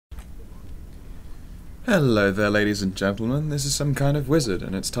Hello there, ladies and gentlemen, this is SomeKindofWizard,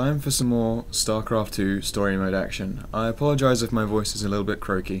 and it's time for some more Starcraft 2 story mode action. I apologise if my voice is a little bit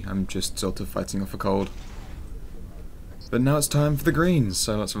croaky, I'm just sort of fighting off a cold. But now it's time for the greens,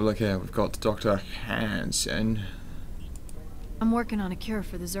 so let's have a look here. We've got Dr. Hansen. I'm working on a cure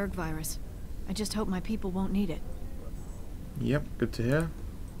for the Zerg virus. I just hope my people won't need it. Yep, good to hear.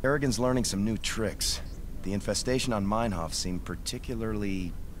 Aragon's learning some new tricks. The infestation on Meinhof seemed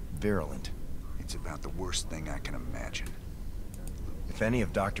particularly virulent. It's about the worst thing I can imagine. If any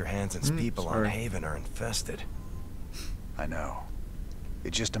of Dr. Hansen's people on Haven are infested. I know.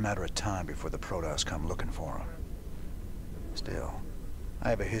 It's just a matter of time before the Protoss come looking for him. Still,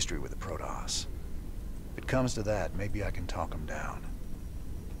 I have a history with the Protoss. If it comes to that, maybe I can talk him down.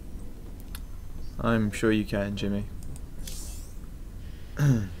 I'm sure you can, Jimmy.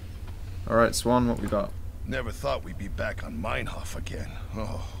 Alright, Swan, what we got? Never thought we'd be back on Meinhof again.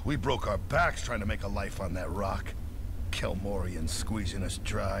 Oh, we broke our backs trying to make a life on that rock. Kelmorians squeezing us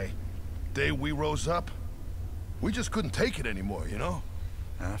dry. Day we rose up, we just couldn't take it anymore, you know?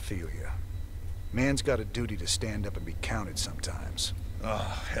 I feel you. Man's got a duty to stand up and be counted sometimes.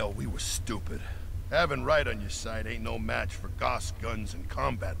 Oh, hell, we were stupid. Having right on your side ain't no match for Gauss guns and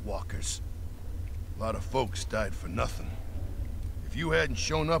combat walkers. A lot of folks died for nothing. If you hadn't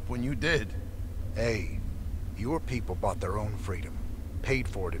shown up when you did... Hey, your people bought their own freedom. Paid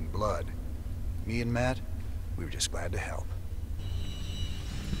for it in blood. Me and Matt, we were just glad to help.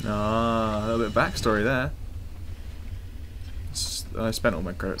 Ah, a little bit of backstory there. I spent all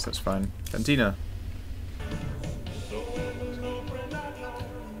my credits, that's fine. Cantina.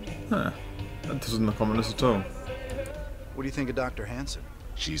 Huh. That doesn't look ominous at all. What do you think of Dr. Hansen?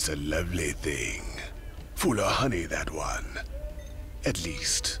 She's a lovely thing. Full of honey, that one. At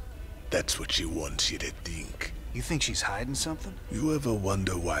least, that's what she wants you to think. You think she's hiding something? You ever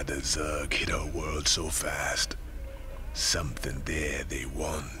wonder why the Zerg hit our world so fast? Something there they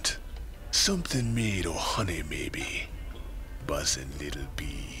want. Something made of honey, maybe. Buzzing little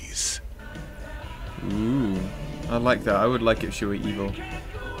bees. Ooh, I like that. I would like it if she were evil.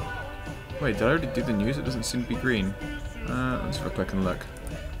 Wait, did I already do the news? It doesn't seem to be green. Let's have a quick and look.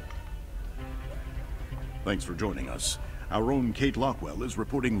 Thanks for joining us. Our own Kate Lockwell is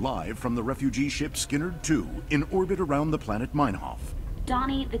reporting live from the refugee ship Skinnerd 2 in orbit around the planet Meinhof.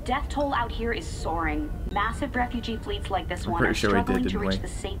 Donnie, the death toll out here is soaring. Massive refugee fleets like this one are sure struggling to reach the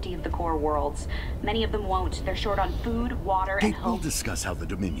safety of the core worlds. Many of them won't. They're short on food, water, and Kate will hope. discuss how the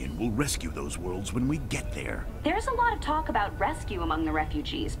Dominion will rescue those worlds when we get there. There's a lot of talk about rescue among the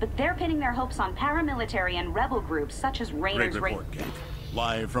refugees, but they're pinning their hopes on paramilitary and rebel groups such as Rainer's Great report, Kate.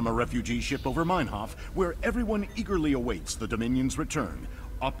 Live from a refugee ship over Meinhof, where everyone eagerly awaits the Dominion's return.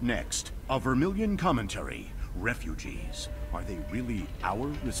 Up next, a Vermilion commentary. Refugees. Are they really our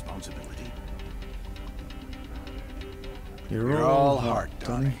responsibility? You're all heart,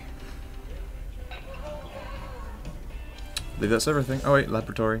 Donnie. I believe that's everything. Oh wait,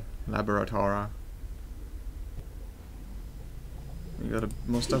 laboratory. Laboratora. We got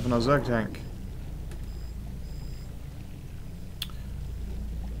more stuff in our Zerg tank.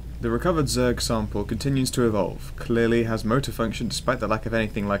 The recovered Zerg sample continues to evolve, clearly has motor function despite the lack of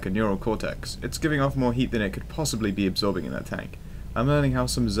anything like a neural cortex. It's giving off more heat than it could possibly be absorbing in that tank. I'm learning how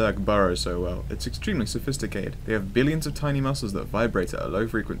some Zerg burrow so well. It's extremely sophisticated. They have billions of tiny muscles that vibrate at a low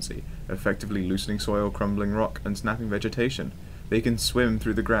frequency, effectively loosening soil, crumbling rock, and snapping vegetation. They can swim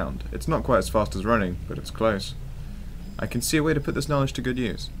through the ground. It's not quite as fast as running, but it's close. I can see a way to put this knowledge to good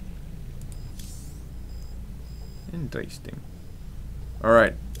use. Interesting.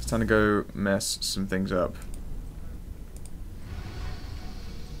 Alright. It's time to go mess some things up.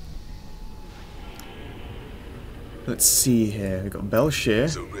 Let's see here. We've got Belshir.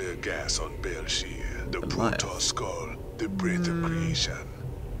 There's a rare gas on Belshir, the Protoss skull, the breath of creation.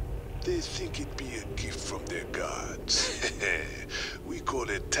 They think it be a gift from their gods. We call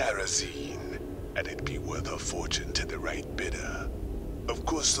it Terrazine, and it'd be worth a fortune to the right bidder. Of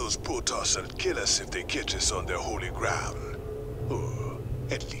course, those Protoss will kill us if they catch us on their holy ground. Oh.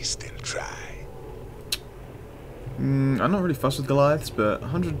 At least they'll try. I'm not really fussed with Goliaths, but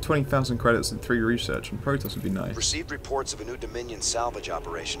 120,000 credits and 3 research and Protoss would be nice. Received reports of a new Dominion salvage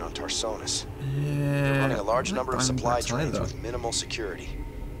operation on Tarsonis. Yeah, They're running a large number of supply trains either. with minimal security.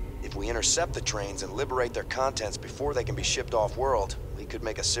 If we intercept the trains and liberate their contents before they can be shipped off-world, we could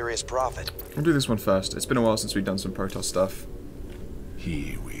make a serious profit. We'll do this one first. It's been a while since we've done some Protoss stuff.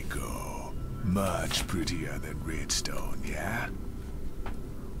 Here we go. Much prettier than Redstone, yeah?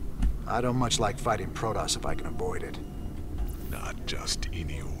 I don't much like fighting Protoss if I can avoid it. Not just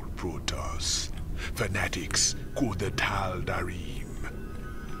any old Protoss. Fanatics called the Tal'Darim.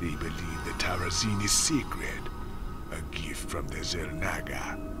 They believe the Terrazine is sacred, a gift from the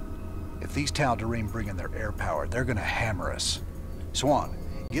Xel'Naga. If these Tal'Darim bring in their air power, they're gonna hammer us. Swan,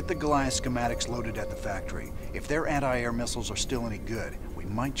 get the Goliath schematics loaded at the factory. If their anti-air missiles are still any good, we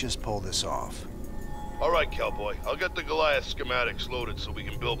might just pull this off. All right, cowboy. I'll get the Goliath schematics loaded so we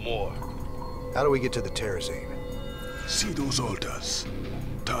can build more. How do we get to the Terrazine? See those altars?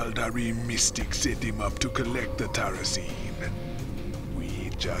 Tal'Darim mystics set them up to collect the Terrazine. We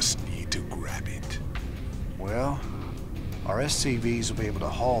just need to grab it. Well, our SCVs will be able to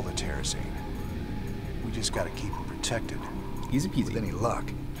haul the Terrazine. We just gotta keep it protected. Easy peasy. With any luck,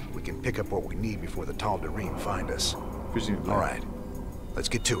 we can pick up what we need before the Tal'Darim find us. Presumably. Alright, let's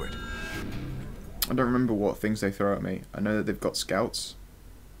get to it. I don't remember what things they throw at me. I know that they've got scouts,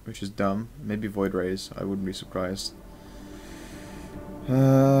 which is dumb. Maybe void rays, I wouldn't be surprised.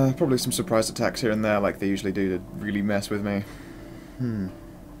 Probably some surprise attacks here and there like they usually do to really mess with me. I'm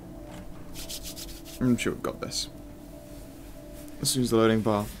sure we've got this. As soon as the loading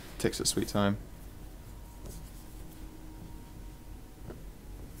bar takes its sweet time.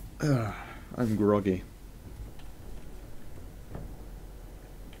 I'm groggy.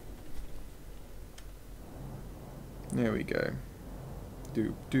 There we go.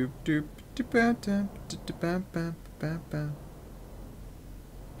 Doop doop doop doop ba da da ba ba ba ba.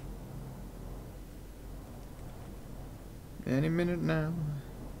 Any minute now,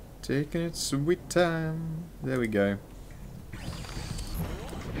 taking its sweet time. There we go.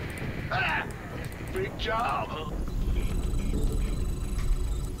 Ah, big job.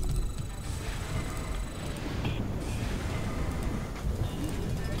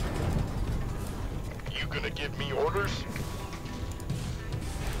 You gonna give me orders?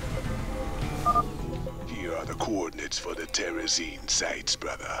 Here are the coordinates for the Terrazine sites,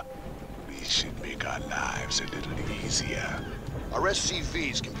 brother. These should make our lives a little easier. Our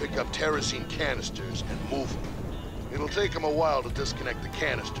SCVs can pick up Terrazine canisters and move them. It'll take them a while to disconnect the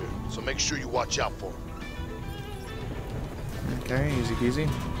canister, so make sure you watch out for them. Okay, easy peasy.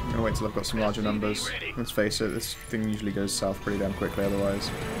 I'm gonna wait till I've got some larger numbers. Let's face it, this thing usually goes south pretty damn quickly otherwise.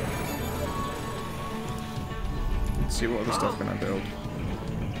 Let's see what other stuff can I build.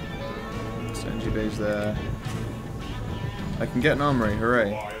 Energy bays there. I can get an armory,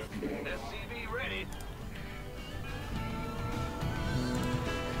 hooray. SCV ready.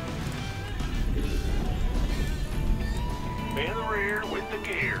 In the rear with the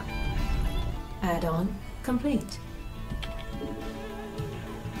gear. Add-on complete.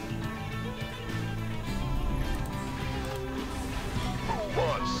 Who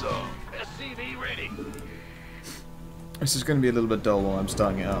wants some? SCV ready. This is going to be a little bit dull while I'm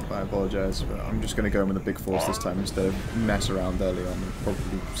starting it up, I apologise, but I'm just going to go in with a big force this time instead of mess around early on and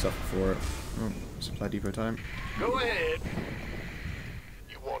probably suffer for it. Oh, supply depot time. Go ahead.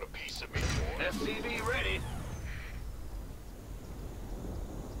 You want a piece of me? SCV ready.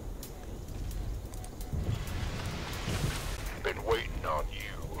 Been waiting on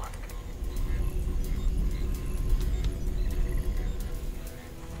you.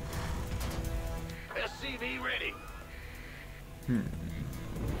 SCV ready.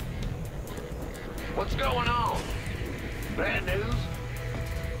 What's going on? Bad news?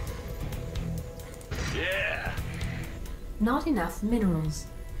 Yeah. Not enough minerals.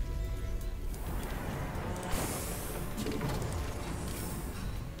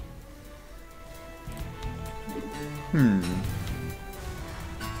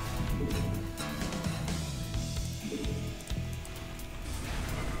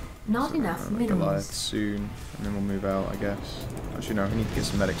 Not enough Goliath minerals. soon, and then we'll move out, I guess. Actually, no, we need to get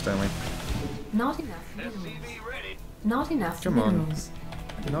some medics, don't we? Not enough minerals. SCV ready. Not enough Come on. minerals.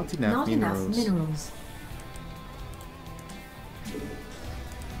 Not enough Not minerals. enough minerals.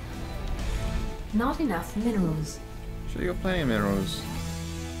 Not enough minerals. Should have got plenty of minerals.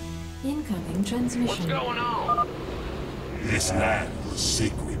 Incoming What's transmission. going on? This land was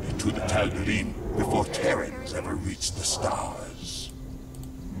sacred to the Tal'Darim before Terrans ever reached the stars.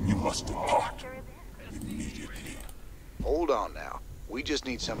 You must depart immediately. Hold on now. We just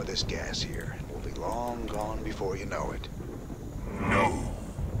need some of this gas here. We'll be long gone before you know it. No.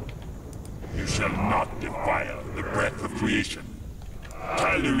 You shall not defile the breath of creation.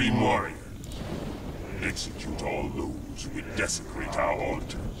 Tal'Darim warriors, execute all those who would desecrate our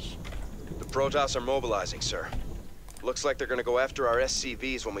altars. The Protoss are mobilizing, sir. Looks like they're gonna go after our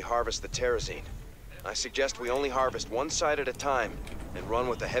SCVs when we harvest the Terrazine. I suggest we only harvest one side at a time and run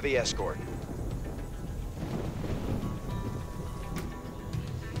with a heavy escort.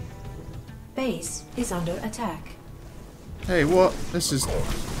 Base is under attack. Hey, what? This is...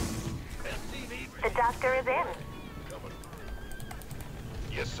 The doctor is in.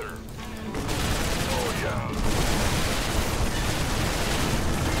 Yes, sir. Oh, yeah.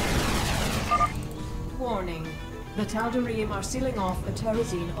 Warning. The Tal'Darim are sealing off a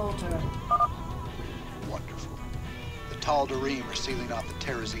Terrazine altar. Wonderful. The Tal'Darim are sealing off the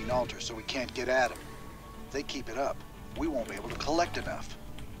Terrazine altar so we can't get at them. If they keep it up, we won't be able to collect enough.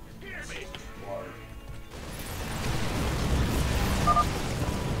 Hear me.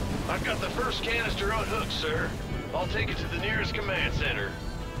 I've got the first canister unhooked, sir. I'll take it to the nearest command center.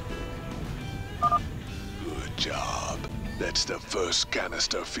 Good job. That's the first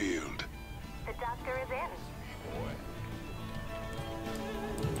canister filled. The doctor is in.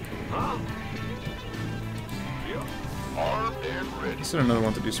 Huh? Yep. Armed and ready. Send another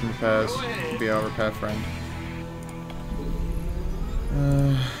one to do some repairs. Be our repair friend.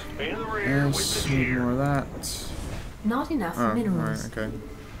 In the rear with Yes, the need gear. more of that. Not enough Oh, minerals. right, okay.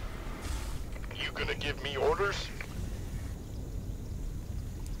 You gonna give me orders?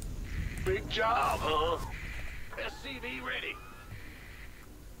 Big job, huh? SCV ready.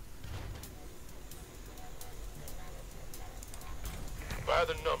 By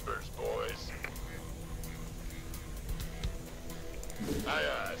the numbers, boys. Aye,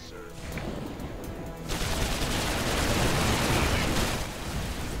 aye, sir.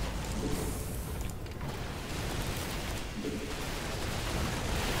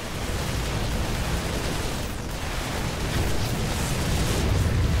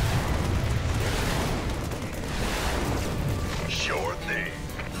 Sure thing.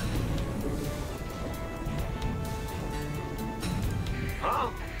 Huh?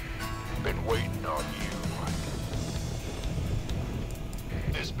 Been waiting on you.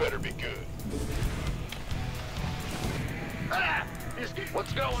 This better be good. Ah!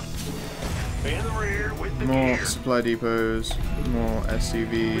 What's going? In the rear with the More gear. supply depots, more Good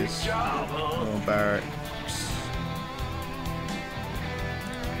SCVs, job, huh? more barracks.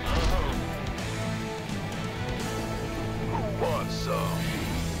 Who wants some?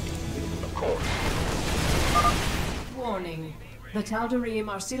 Of course. Warning. The Tal'Darim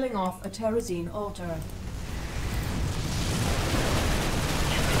are sealing off a Terrazine altar.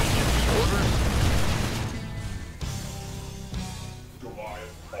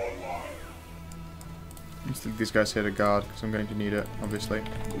 I think these guys hit a guard because I'm going to need it, obviously.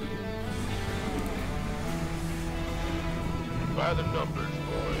 By the numbers,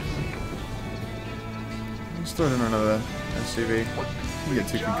 boys. Let's throw in another SCV. We can get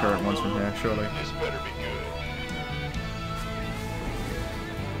 2 concurrent ones from here, surely. This better be good.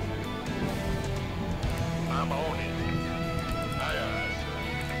 I'm on it. Aye, aye,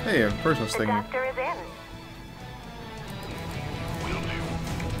 sir. Hey, a personal The thing. doctor is in. Will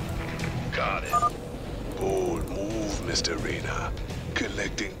do. Got it. Bold move, Mr. Reyna.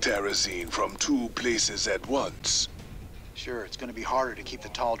 Collecting Terrazine from 2 places at once. Sure, it's gonna be harder to keep the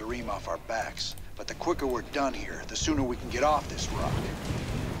Tal'Darim off our backs, but the quicker we're done here, the sooner we can get off this rock.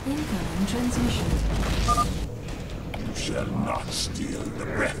 Incoming transmission. You shall not steal the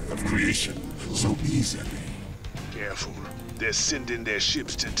breath of creation so easily. Careful. They're sending their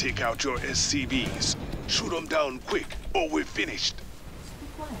ships to take out your SCVs. Shoot them down quick, or we're finished. Be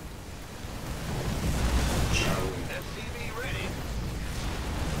quiet. SCV ready.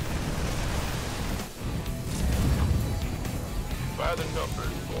 By the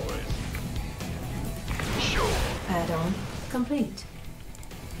numbers, boys. Sure. Add-on complete.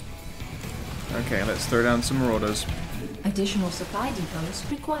 Okay, let's throw down some more orders. Additional supply depots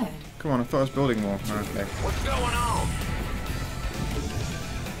required. Come on, I thought I was building more. Okay. What's going on?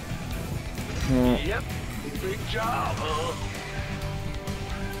 More. Yep. Big job, huh?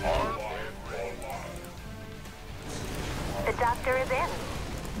 Armed and ready. The doctor is in.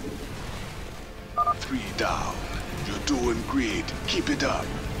 3 down. You're doing great. Keep it up.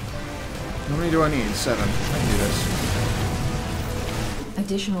 How many do I need? 7. I can do this.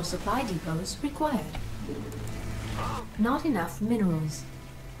 Additional supply depots required. Not enough minerals.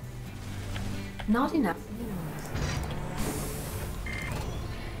 Not enough minerals.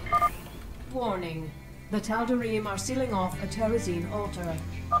 Warning. The Tal'Darim are sealing off a Terrazine altar.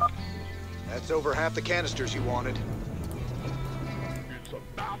 That's over half the canisters you wanted. It's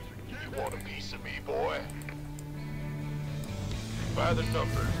about to get. You want a piece of me, boy? By the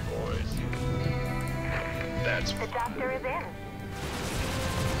numbers, boys. That's The doctor is in.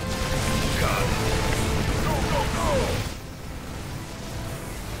 got it. Go, go, go!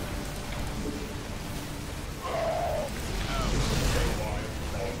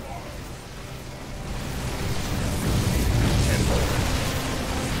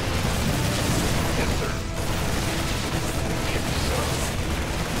 Yes, sir. Give me some.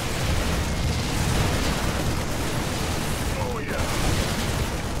 Oh, yeah.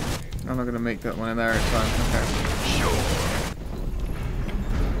 I'm not gonna make that one in there in time. Okay.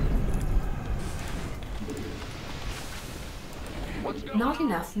 Sure. Not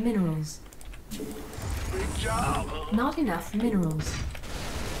enough minerals. Big job. Not enough minerals.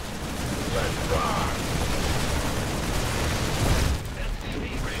 Let's rock.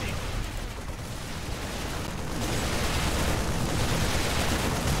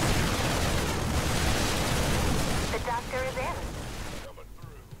 The doctor is in.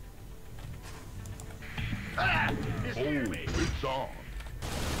 It's on.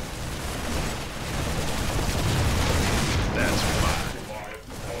 That's fine.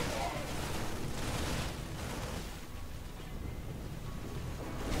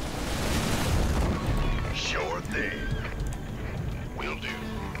 Sure thing. Will do.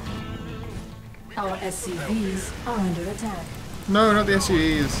 Our SCVs are under attack. No, not the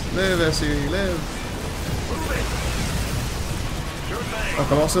SUVs. Live, SUV, live. Move it. Sure thing. Oh,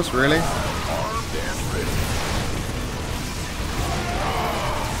 Colossus, really? Armed and ready.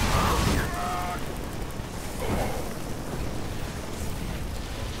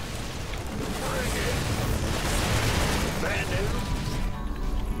 Bring it. Bad news.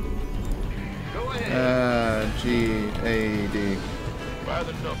 Go ahead. G-A-D. By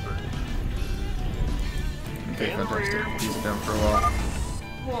the numbers. Okay, fantastic. He's down for a while.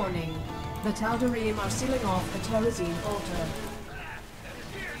 Warning. The Tal'Darim are sealing off the Terrazine altar.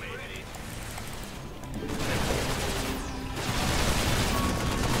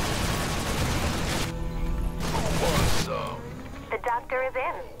 The doctor is in.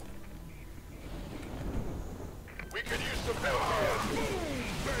 We could use some help here.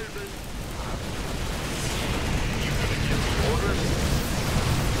 Baby. You gonna give me orders?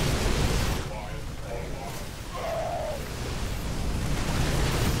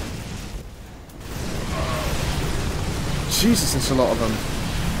 Jesus, there's a lot of them.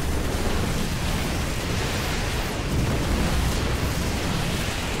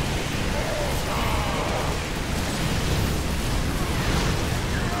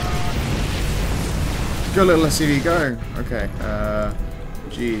 Go, little SUV, go. Okay,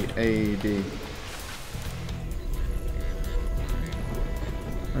 G-A-D.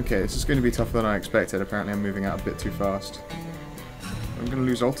 Okay, this is going to be tougher than I expected. Apparently I'm moving out a bit too fast. I'm going to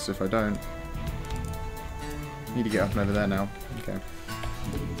lose Altus if I don't. Need to get up and over there now. Okay.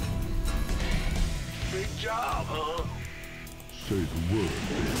 Big job, huh? Say the word,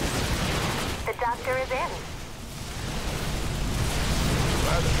 baby. The doctor is in.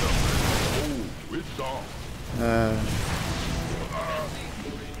 By the numbers. Oh, it's on.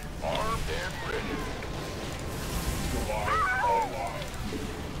 Armed and ready.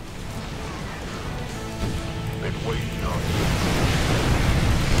 Been waiting on you.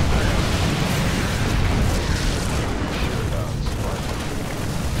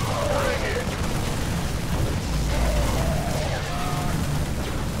 Bring it.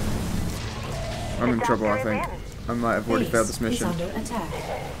 I'm in trouble, I think. I might have already failed this Base is mission. under attack.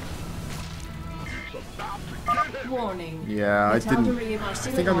 Warning. Yeah, I The didn't. Tal'Darim are I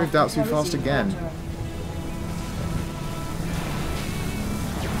sealing think I moved off out the too fast Terrazine again. altar.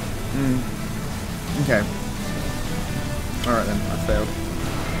 Okay. Alright then, I failed.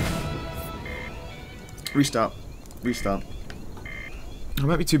 Restart. Restart. I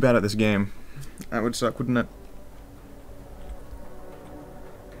might be too bad at this game. That would suck, wouldn't it?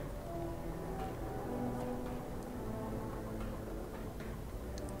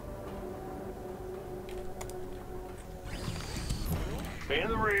 In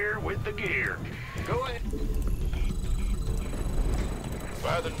the rear with the gear. Go ahead.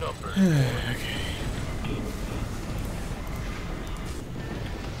 By the numbers.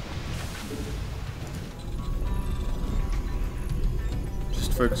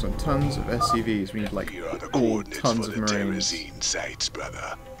 Just focus on tons of SCVs. We need like Here are the all coordinates tons for of the Marines. Terrazine sites,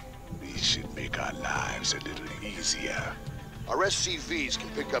 brother. These should make our lives a little easier. Our SCVs can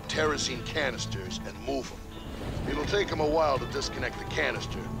pick up Terrazine canisters and move them. It'll take them a while to disconnect the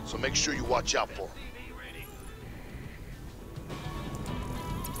canister, so make sure you watch out for them.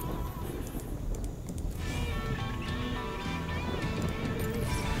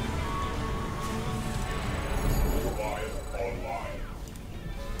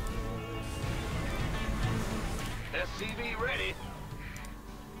 SCV ready.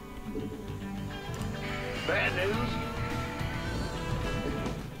 Bad news.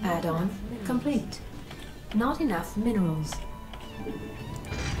 Add-on complete. Not enough minerals.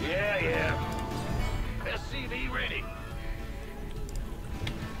 Yeah. SCV ready.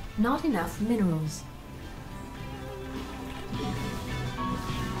 Not enough minerals.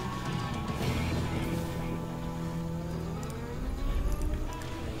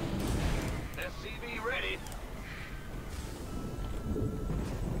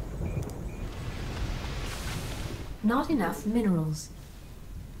 Not enough minerals.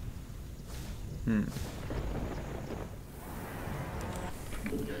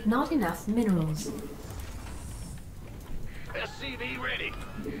 Not enough minerals. SCV ready.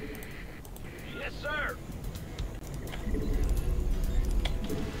 Yes, sir.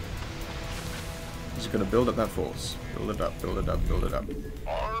 Just gonna build up that force. Build it up, build it up, build it up.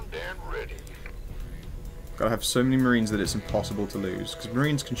 Armed and ready. Gotta have so many Marines that it's impossible to lose. Because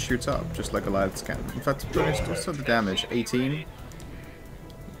Marines can shoot up, just like Goliaths can. In fact, to be honest, what's the damage? 18?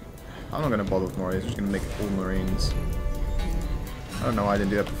 I'm not gonna bother with more, I'm just gonna make all Marines. I don't know why I didn't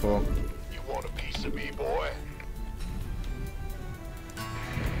do that before. You want a piece of me, boy?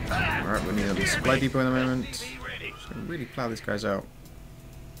 Alright, we need a supply depot in the moment. Just gonna really plow these guys out.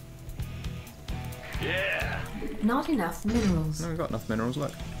 Yeah. Not enough minerals. No, we've got enough minerals,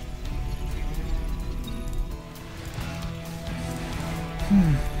 look.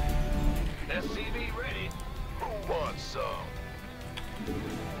 SCV ready. Who wants some?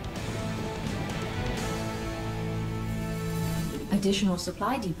 Additional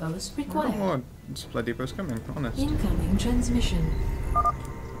supply depots We've got required. more supply depots coming, honest. Incoming transmission.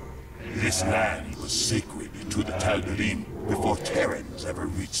 This land was sacred to the Tal'Darim before Terrans ever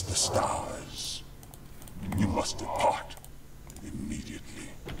reached the stars. You must depart immediately.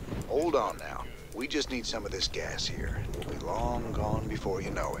 Hold on now. We just need some of this gas here. We'll be long gone before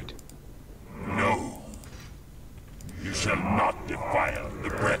you know it. No. You shall not defile the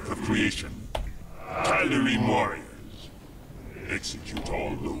breath of creation. Tal'Darim warriors, execute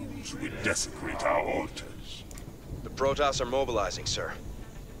all those who would desecrate our altars. The Protoss are mobilizing, sir.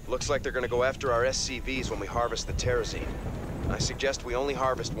 Looks like they're gonna go after our SCVs when we harvest the Terrazine. I suggest we only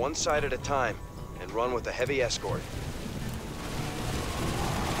harvest one side at a time and run with a heavy escort.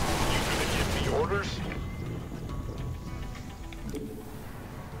 You gonna give me orders?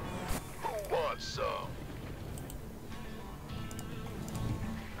 Who wants some?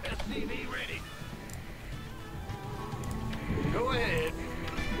 SCV ready. Go ahead.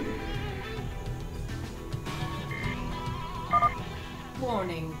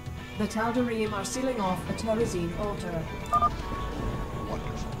 Warning. The Tal'Darim are sealing off a Terrazine altar.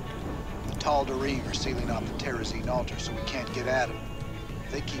 Wonderful. The Tal'Darim are sealing off the Terrazine altar so we can't get at them.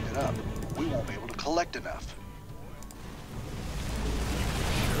 If they keep it up, we won't be able to collect enough.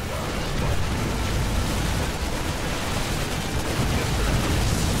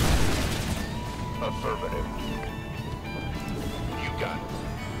 Affirmative. You got it.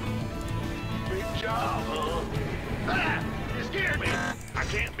 Big job, huh? Ah! You scared me. I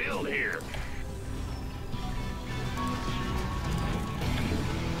can't build here.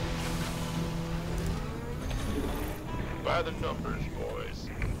 By the numbers, boys.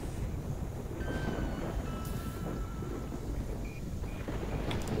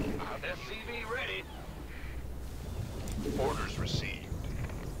 SCV ready. Orders received.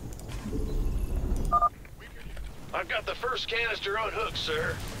 I've got the first canister unhooked,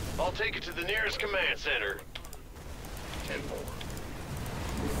 sir. I'll take it to the nearest command center.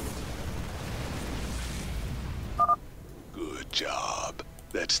 10-4. Good job.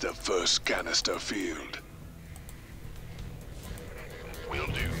 That's the first canister field. Will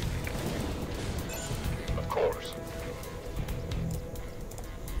do. Of course.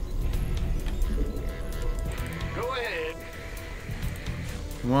 Go ahead.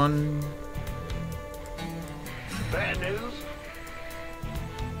 One. Bad news?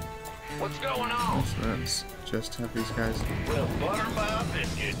 What's going on? So let's just have these guys Well, butter my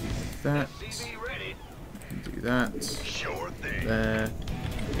biscuit. do that. SCV ready. Do that. Sure thing. There.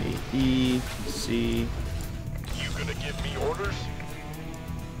 A, E, C. You gonna give me orders?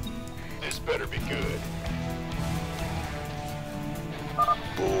 This better be good.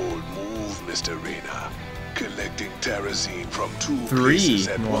 Bold move, Mr. Reyna. Collecting Terrazine from two Three, places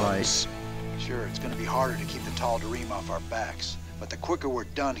at more once. Sure, it's gonna be harder to keep the Tal'Darim off our backs, but the quicker we're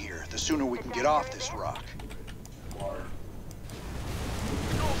done here, the sooner we can get off this rock. Incoming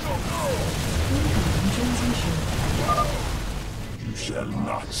transmission. You shall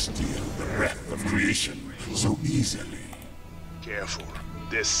not steal the breath of creation so easily. Careful.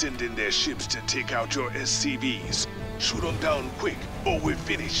 They're sending their ships to take out your SCVs. Shoot them down quick, or we're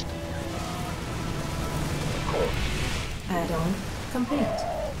finished. Add-on complete.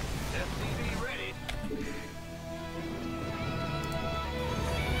 SCV ready.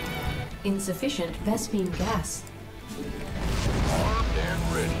 Insufficient Vespine gas. Armed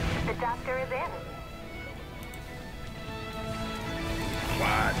and ready. The doctor is in.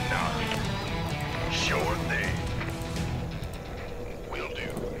 Why not? Sure thing. Will do.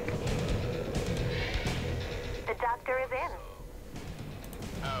 The doctor is in.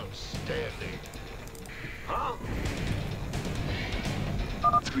 Outstanding. Huh?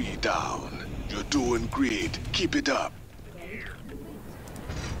 3 down. You're doing great. Keep it up.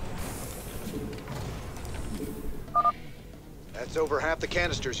 That's over half the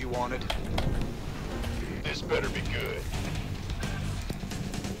canisters you wanted. This better be good.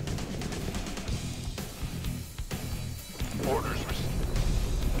 Orders received.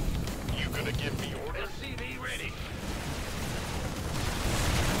 You gonna give me orders? SCV ready.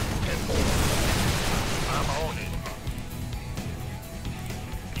 10 more. I'm on it.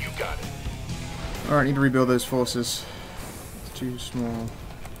 You got it. Alright, need to rebuild those forces. It's too small.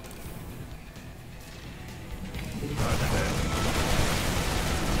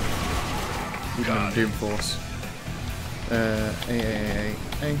 Even Doom Force. Let's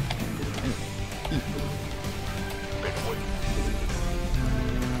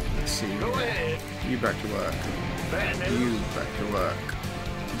see. You back to work. You back to work.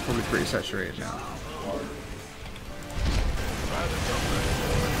 I'm probably pretty saturated now.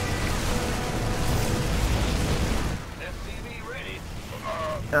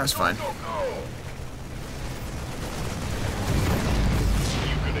 That's fine. You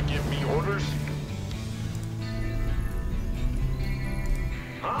gonna give me orders?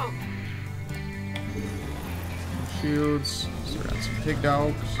 Huh? Shields. Surround some pig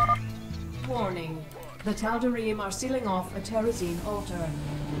dogs. Warning. The Tal'Darim are sealing off a Terrazine altar.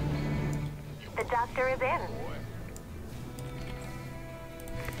 The doctor is in.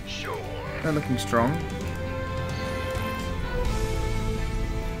 Sure. They're looking strong.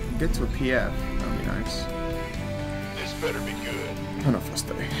 Get to a PF. That'd be nice. This better be good. Oh, not first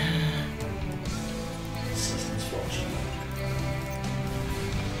day. Systems function.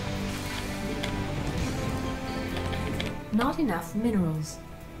 Not enough minerals.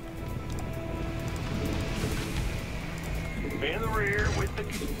 In the rear with the...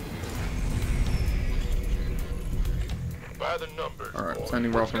 By the numbers. Alright,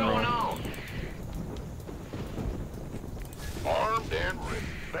 sending rock and roll. Armed and ready.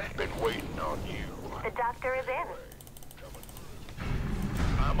 Been waiting on you. The doctor is in.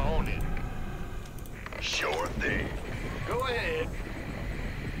 I'm on it. Sure thing. Go ahead.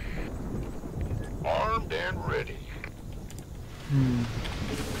 Armed and ready.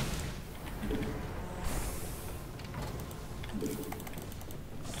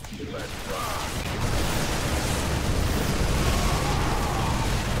 Let's rock.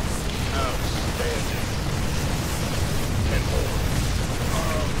 Outstanding. 10 more.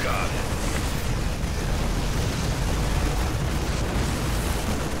 Oh, got it.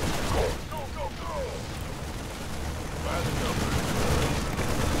 Go, go, go, go. By the numbers.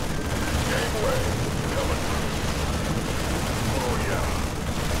 Gangway. Coming through. Oh, yeah.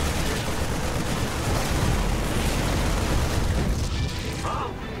 Huh?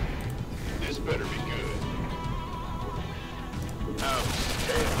 This better be good.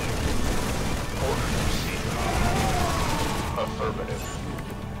 Outstanding. Orders received. Affirmative.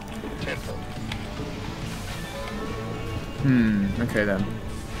 10 more. Okay then.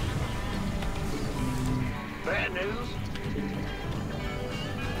 Bad news?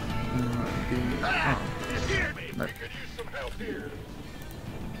 You scared me. No. We could use some help here.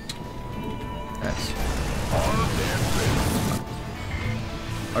 Yes. Armed and ready.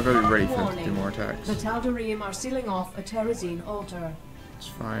 I've got to be ready for them to Warning. do more attacks. The Tal'Darim are sealing off a Terrazine altar. It's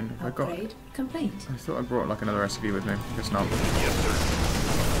fine. I got. Upgrade complete. I thought I brought like another SCV with me. Guess not. Yes, sir.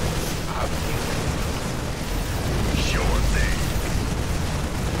 Sure thing.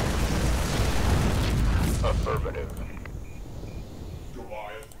 Affirmative.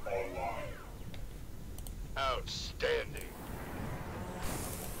 Goliath online. Outstanding.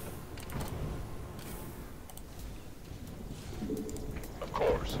 Of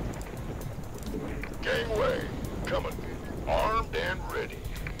course. Gangway, coming. Armed and ready.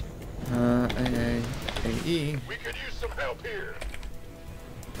 AE. We could use some help here.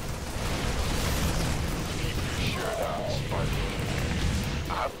 Keep your shirt out, Sparky.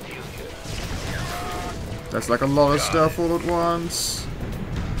 I feel you. That's like a lot of stuff all at once.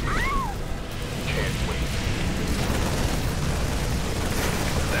 Can't wait.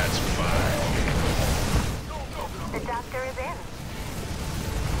 That's fine. The doctor is in.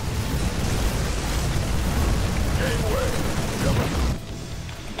 Gangway, coming.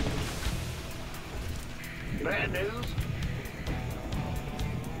 Bad news?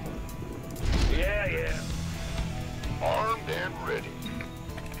 Yeah, yeah. Armed and ready.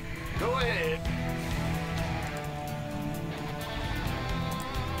 Go ahead.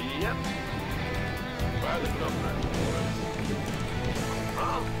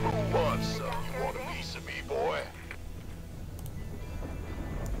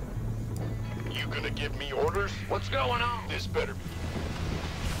 give me orders? What's going on? This better be.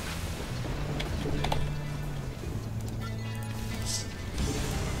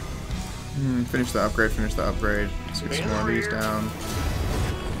 Finish that upgrade, finish that upgrade. Let's get some more of these down.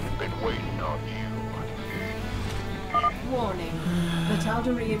 Been waiting on you. Warning. The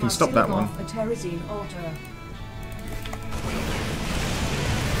Tal'Darim Can are stop that one. off a Terrazine altar.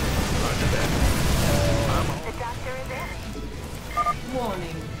 The doctor is in.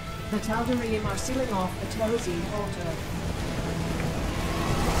 Warning. The Tal'Darim are sealing off a Terrazine altar.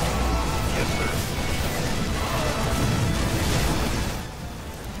 Yes, sir.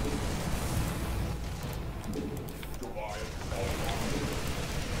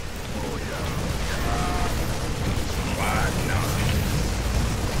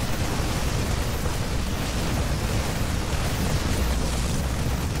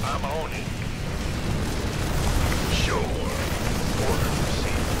 I'm on it. Sure. Order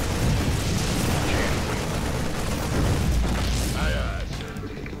received. Can't wait. Aye, aye, sir.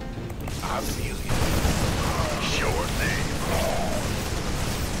 I feel you. Sure thing.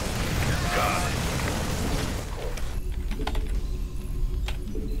 Got it.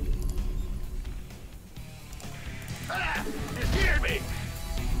 Ah! You scared me!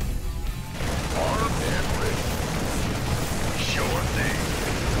 Armed and ready. Sure thing.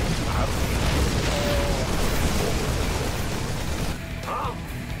 Huh?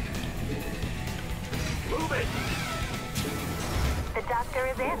 Move it! The doctor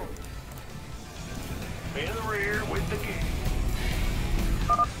is in. In the rear with the key.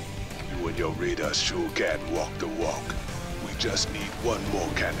 You and your radar sure can walk the walk. We just need one more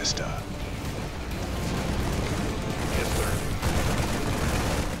canister. Yes, sir.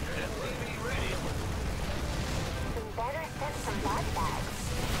 You better send some blood bags.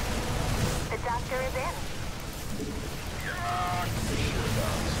 The doctor is in. Sure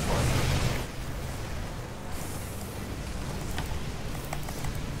does. Funny.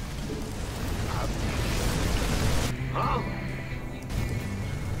 Huh?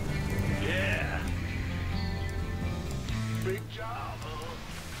 Yeah. Big job, huh?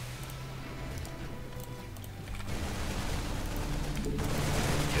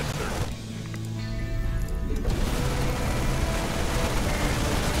 Yes, sir.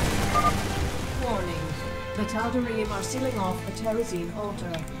 Warning. The Tal'Darim are sealing off a Terrazine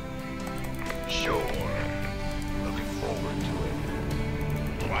altar. Sure. Looking forward to it.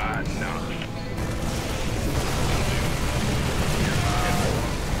 Why not?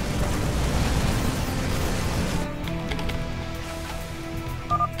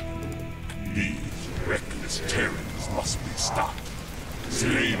 These reckless Terrans must be stopped.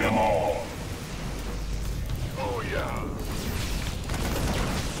 Slay them all. Oh, yeah.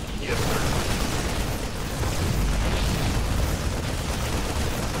 Yes, sir.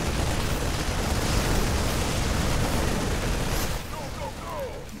 Go, go, go.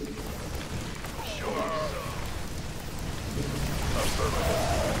 Sure.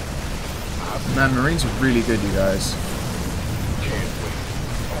 Affirmative. Man, Marines are really good, you guys. Can't wait.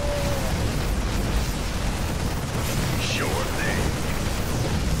 Sure thing.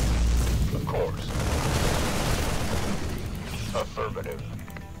 Of course. Affirmative.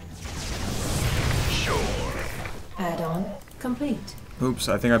 Sure. Add-on complete. Oops,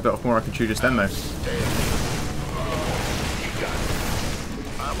 I think I bit off more I could chew just then, though. You got it.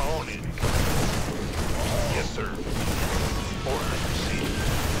 I'm on it. Yes, sir. Orders received.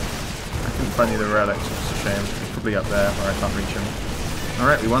 I couldn't find any of the relics, which is a shame. It's probably up there where I can't reach them.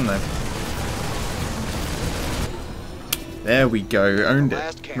 Alright, we won though. There we go, owned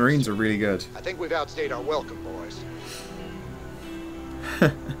it. Marines are really good. I think we've outstayed our welcome, boys.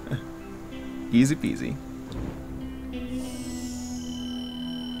 Easy peasy.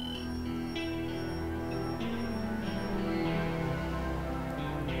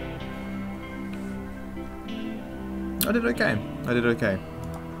 I did okay. I did okay.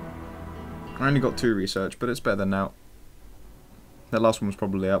 I only got 2 research, but it's better than now. That last one was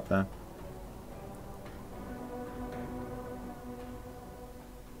probably up there.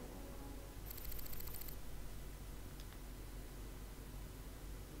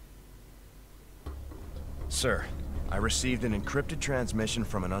 Sir, I received an encrypted transmission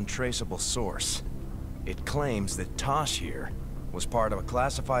from an untraceable source. It claims that Tosh here was part of a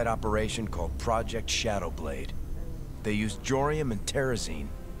classified operation called Project Shadowblade. They used Jorium and Terrazine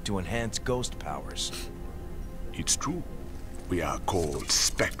to enhance ghost powers. It's true. We are called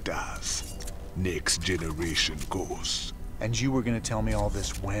Spectres. Next generation ghosts. And you were gonna tell me all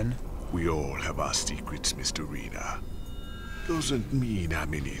this when? We all have our secrets, Mr. Rena. Doesn't mean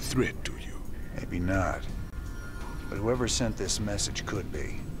I'm any threat to you. Maybe not. But whoever sent this message could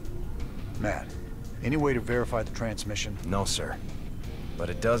be. Matt, Any way to verify the transmission? No, sir. But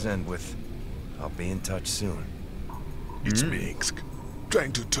it does end with, I'll be in touch soon. It's Minsk,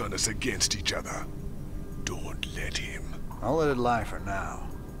 trying to turn us against each other. Don't let him. I'll let it lie for now.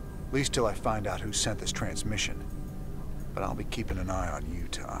 At least till I find out who sent this transmission. But I'll be keeping an eye on you,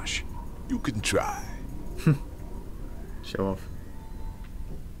 Tosh. You can try. Show off.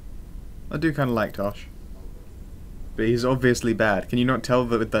 I do kind of like Tosh. But he's obviously bad. Can you not tell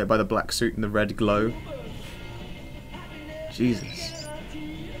that by the black suit and the red glow? Jesus.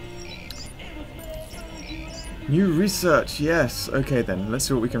 New research, yes. Okay then, let's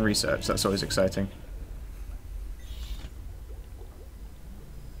see what we can research. That's always exciting.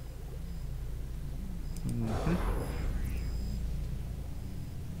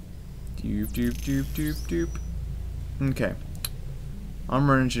 Doop. Okay.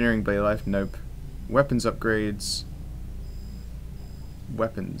 Armor engineering, bay life, nope. Weapons upgrades.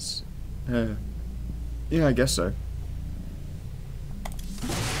 Weapons. Yeah, I guess so.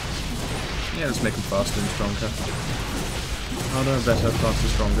 Yeah, let's make them faster and stronger. Harder, better, faster,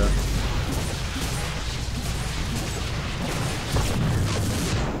 stronger.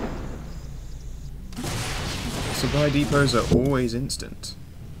 Supply depots are always instant.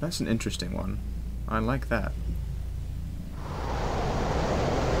 That's an interesting one. I like that.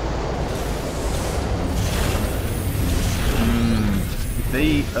 If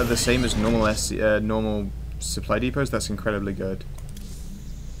they are the same as normal supply depots, that's incredibly good.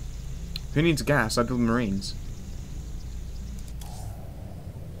 Who needs gas? I build Marines.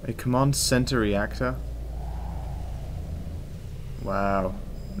 A command center reactor? Wow.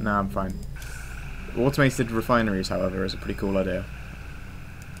 Nah, I'm fine. Automated refineries, however, is a pretty cool idea.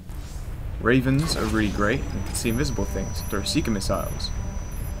 Ravens are really great and can see invisible things. Throw seeker missiles.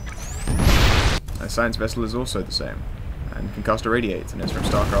 A science vessel is also the same, and can cast irradiate, and it's from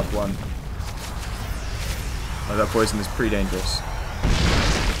Starcraft 1. Oh, that poison is pretty dangerous.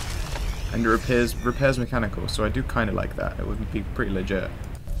 And it repairs mechanical, so I do kind of like that. It would be pretty legit.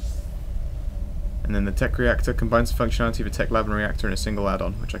 And then the tech reactor combines the functionality of a tech lab and reactor in a single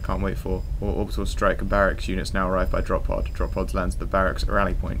add-on, which I can't wait for. Or orbital strike barracks units now arrive by drop pod. Drop pods lands at the barracks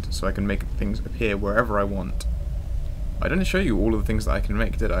rally point, so I can make things appear wherever I want. I didn't show you all of the things that I can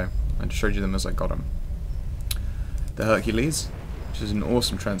make, did I? I just showed you them as I got them. The Hercules, which is an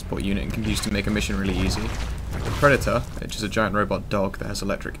awesome transport unit and can be used to make a mission really easy. The Predator, which is a giant robot dog that has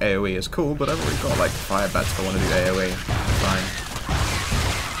electric AoE, is cool, but I've already got like fire bats if I want to do AoE. Fine.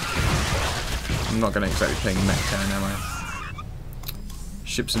 I'm not going to exactly play mech turn, am I?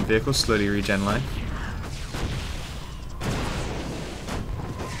 Ships and vehicles slowly regen life.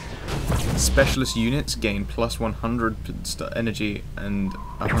 Specialist units gain plus 100 energy and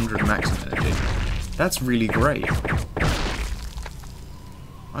 100 maximum energy. That's really great.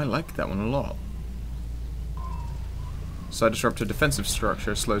 I like that one a lot. Side disruptor defensive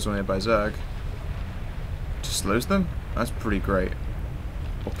structure slows one nearby Zerg. Just slows them? That's pretty great.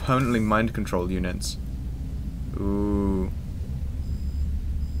 Or permanently mind control units. Ooh.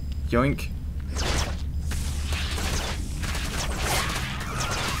 Yoink.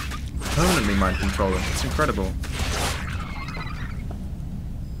 Permanently mind control them. It's incredible.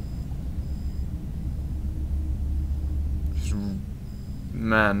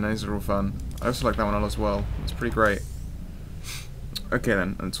 Man, those are all fun. I also like that one a lot as well. It's pretty great. Okay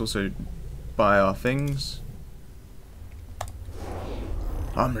then, let's also buy our things.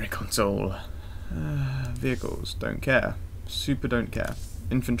 Armory console. Vehicles, don't care. Super don't care.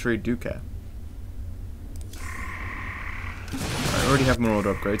 Infantry do care. I already have more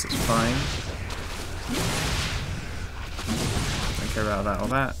order upgrades, it's fine. Don't care about that or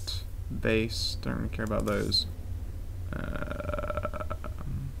that. Base, don't really care about those.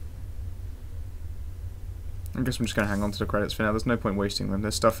 I guess I'm just going to hang on to the credits for now. There's no point wasting them.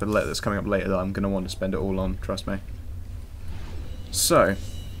 There's stuff that's coming up later that I'm going to want to spend it all on, trust me. So,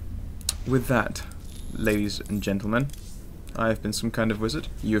 with that, ladies and gentlemen, I have been some kind of wizard.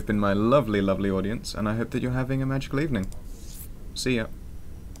 You have been my lovely, lovely audience, and I hope that you're having a magical evening. See ya.